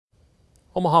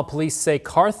Omaha police say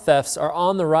car thefts are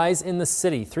on the rise in the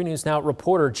city. 3 News Now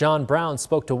reporter John Brown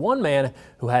spoke to one man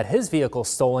who had his vehicle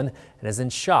stolen and is in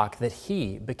shock that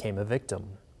he became a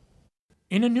victim.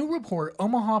 In a new report,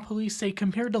 Omaha police say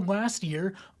compared to last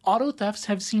year, auto thefts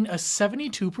have seen a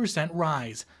 72%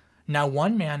 rise. Now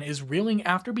one man is reeling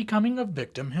after becoming a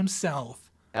victim himself.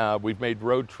 We've made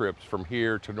road trips from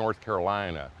here to North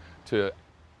Carolina, to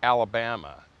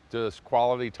Alabama, just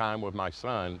quality time with my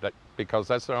son, because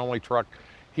that's the only truck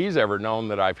he's ever known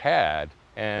that I've had.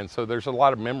 And so there's a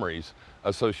lot of memories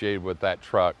associated with that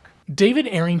truck. David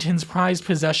Arrington's prized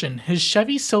possession, his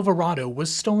Chevy Silverado,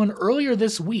 was stolen earlier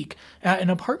this week at an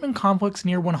apartment complex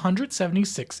near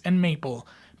 176 and Maple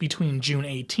between June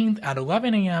 18th at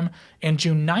 11 a.m. and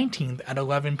June 19th at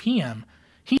 11 p.m.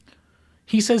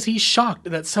 He says he's shocked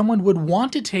that someone would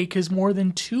want to take his more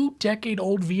than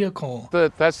 2-decade-old vehicle.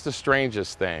 That's the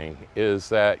strangest thing, is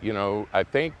that, I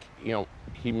think,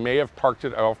 he may have parked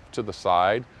it off to the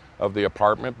side of the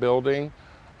apartment building,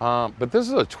 but this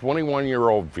is a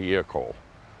 21-year-old vehicle.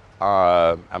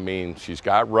 I mean, she's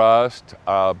got rust,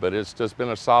 but it's just been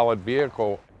a solid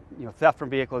vehicle. Theft from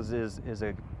vehicles is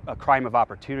a crime of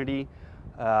opportunity.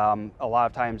 A lot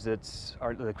of times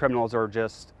the criminals are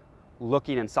just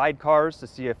looking inside cars to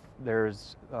see if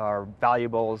there's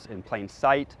valuables in plain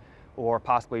sight, or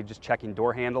possibly just checking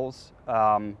door handles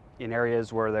in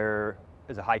areas where there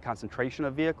is a high concentration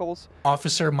of vehicles.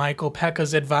 Officer Michael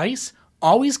Pekka's advice: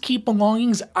 always keep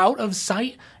belongings out of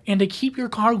sight and to keep your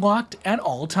car locked at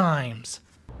all times.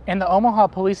 And the Omaha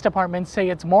Police Department say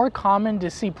it's more common to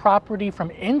see property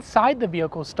from inside the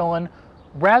vehicle stolen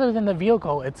rather than the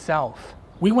vehicle itself.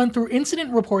 We went through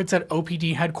incident reports at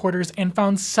OPD headquarters and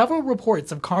found several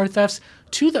reports of car thefts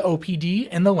to the OPD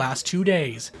in the last 2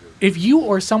 days. If you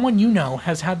or someone you know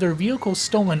has had their vehicle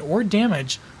stolen or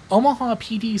damaged, Omaha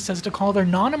PD says to call their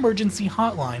non-emergency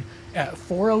hotline at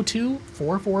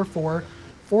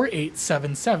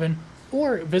 402-444-4877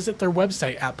 or visit their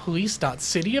website at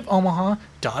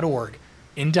police.cityofomaha.org.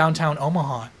 In downtown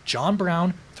Omaha, John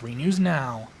Brown, 3 News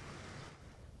Now.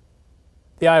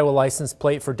 The Iowa license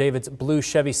plate for David's blue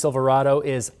Chevy Silverado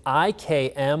is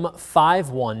IKM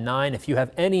 519. If you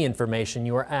have any information,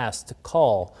 you are asked to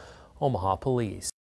call Omaha Police.